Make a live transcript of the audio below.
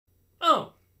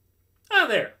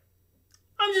there.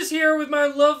 I'm just here with my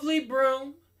lovely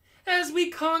broom as we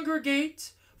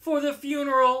congregate for the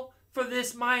funeral for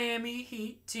this Miami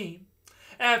Heat team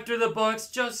after the Bucks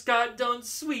just got done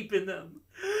sweeping them.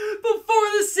 Before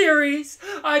the series,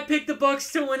 I picked the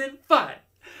Bucks to win in 5.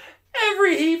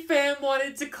 Every Heat fan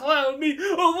wanted to clown me.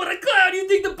 Oh, what a clown! You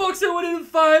think the Bucks are winning in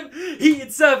 5? Heat in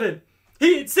 7.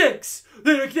 Heat in 6.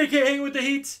 They can't hang with the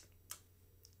Heat.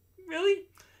 Really?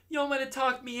 Y'all might have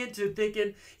talked me into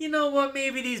thinking, you know what,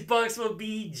 maybe these Bucks will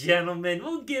be gentlemen.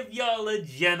 We'll give y'all a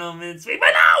gentleman's sweep.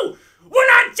 But no! We're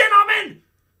not gentlemen!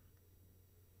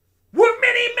 We're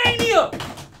mini-mania!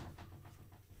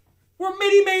 We're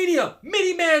mini-mania!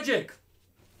 Mini-magic!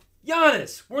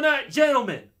 Giannis, we're not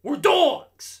gentlemen. We're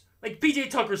dogs! Like PJ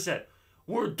Tucker said,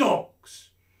 we're dogs.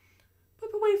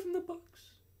 But away from the Bucks.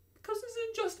 Because this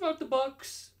isn't just about the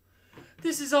Bucks.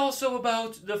 This is also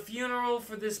about the funeral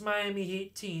for this Miami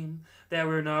Heat team that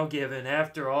we're now given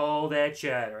after all that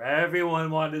chatter.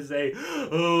 Everyone wanted to say,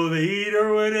 oh, the Heat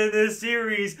are winning this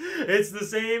series. It's the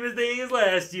same thing as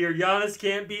last year. Giannis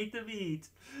can't beat the Heat.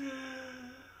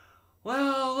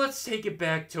 Well, let's take it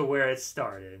back to where it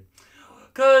started.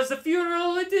 Because the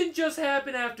funeral, it didn't just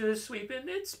happen after the sweeping.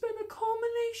 It's been a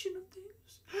culmination of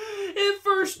things. It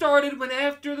first started when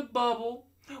after the bubble,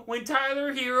 when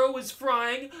Tyler Hero was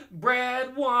frying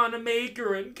Brad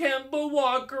Wanamaker and Kemba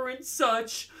Walker and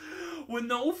such, with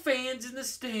no fans in the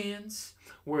stands,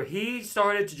 where he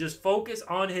started to just focus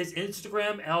on his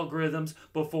Instagram algorithms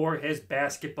before his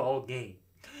basketball game.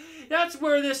 That's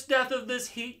where this death of this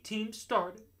Heat team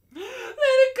started. Then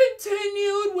it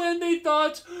continued when they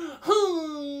thought,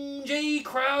 Jay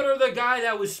Crowder, the guy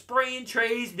that was spraying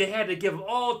trays, they had to give him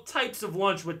all types of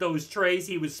lunch with those trays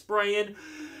he was spraying.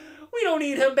 We don't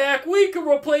need him back. We can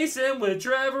replace him with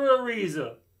Trevor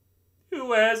Ariza,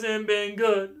 who hasn't been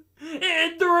good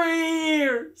in 3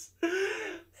 years. And,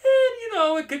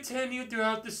 it continued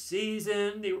throughout the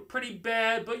season. They were pretty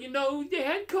bad, but, they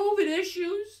had COVID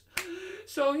issues.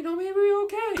 So, maybe we're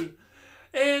okay.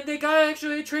 And they got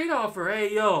actually a trade offer.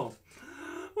 Hey, yo.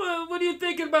 Well, what are you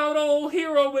thinking about old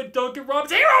Hero with Duncan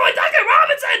Robinson? Hero with Duncan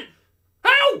Robinson!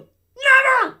 How?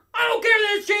 Never! I don't care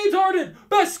that it's James Harden,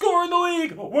 best scorer in the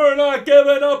league. We're not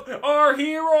giving up our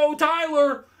hero,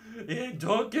 Tyler. And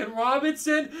Duncan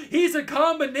Robinson, he's a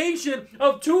combination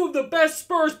of 2 of the best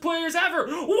Spurs players ever.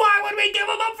 Why would we give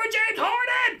him up for James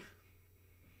Harden?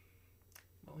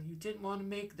 Well, you didn't want to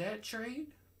make that trade.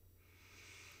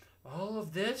 All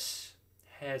of this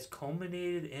has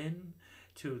culminated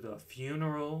into the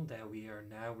funeral that we are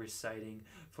now reciting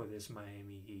for this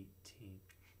Miami Heat team.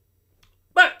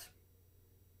 But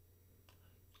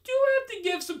do have to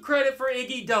give some credit for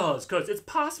Iggy Does, because it's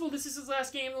possible this is his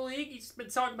last game in the league. He's been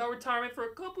talking about retirement for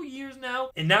a couple years now.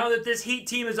 And now that this Heat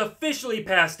team has officially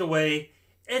passed away,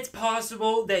 it's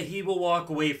possible that he will walk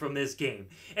away from this game.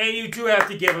 And you do have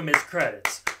to give him his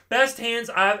credits. Best hands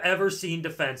I've ever seen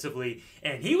defensively.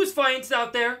 And he was fighting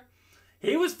out there.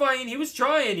 He was fighting. He was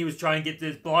trying. He was trying to get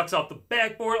his blocks off the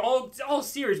backboard. All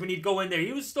series when he'd go in there.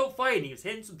 He was still fighting. He was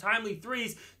hitting some timely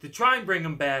threes to try and bring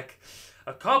him back.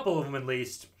 A couple of them at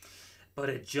least. But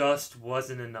it just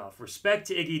wasn't enough. Respect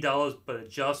to Iggy Dollars, but it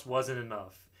just wasn't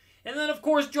enough. And then, of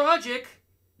course, Dragic,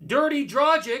 Dirty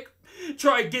Dragic,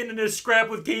 tried getting in a scrap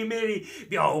with K-Mitty.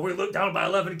 We're down by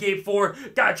 11 in Game 4.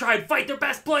 Gotta try and fight their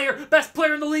best player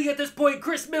in the league at this point,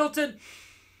 Chris Middleton.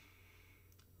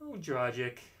 Oh,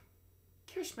 Dragic.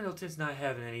 Chris Middleton's not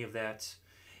having any of that.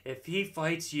 If he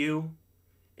fights you,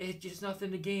 it's just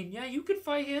nothing to gain. Yeah, you could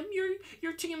fight him.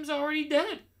 Your team's already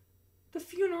dead. The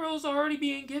funeral's already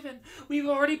being given. We've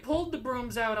already pulled the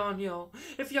brooms out on y'all.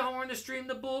 If y'all weren't to stream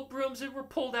the bullet brooms that were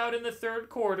pulled out in the 3rd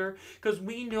quarter, because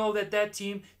we know that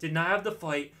team did not have the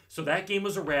fight, so that game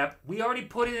was a wrap. We already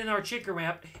put it in our chicken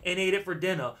wrap and ate it for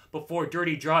dinner before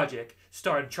Dirty Dragic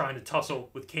started trying to tussle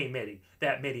with K-Mitty,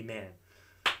 that Mitty man.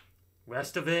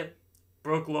 Rest of it,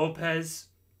 Brooke Lopez,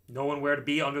 knowing where to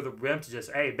be under the rim to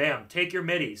just, hey, bam, take your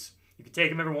middies. You can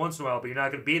take them every once in a while, but you're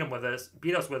not going to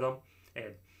beat us with them.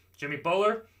 And Jimmy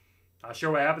Butler, not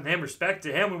sure what happened to him. Respect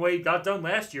to him and what he got done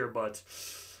last year, but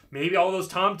maybe all those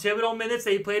Tom Thibodeau minutes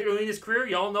that he played early in his career,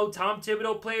 y'all know Tom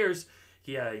Thibodeau players,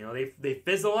 they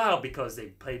fizzle out because they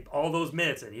played all those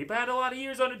minutes. And he had a lot of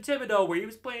years under Thibodeau where he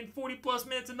was playing 40-plus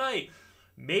minutes a night.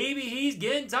 Maybe he's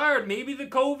getting tired. Maybe the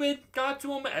COVID got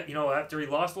to him, after he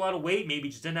lost a lot of weight. Maybe he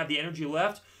just didn't have the energy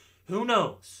left. Who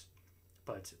knows?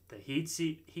 But the Heat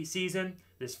season,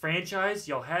 this franchise,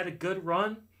 y'all had a good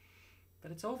run. But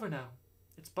it's over now.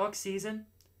 It's Bucks season.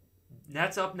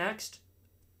 Nets up next.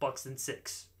 Bucks in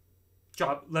 6.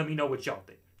 Let me know what y'all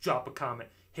think. Drop a comment.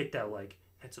 Hit that like.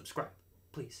 And subscribe.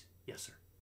 Please. Yes, sir.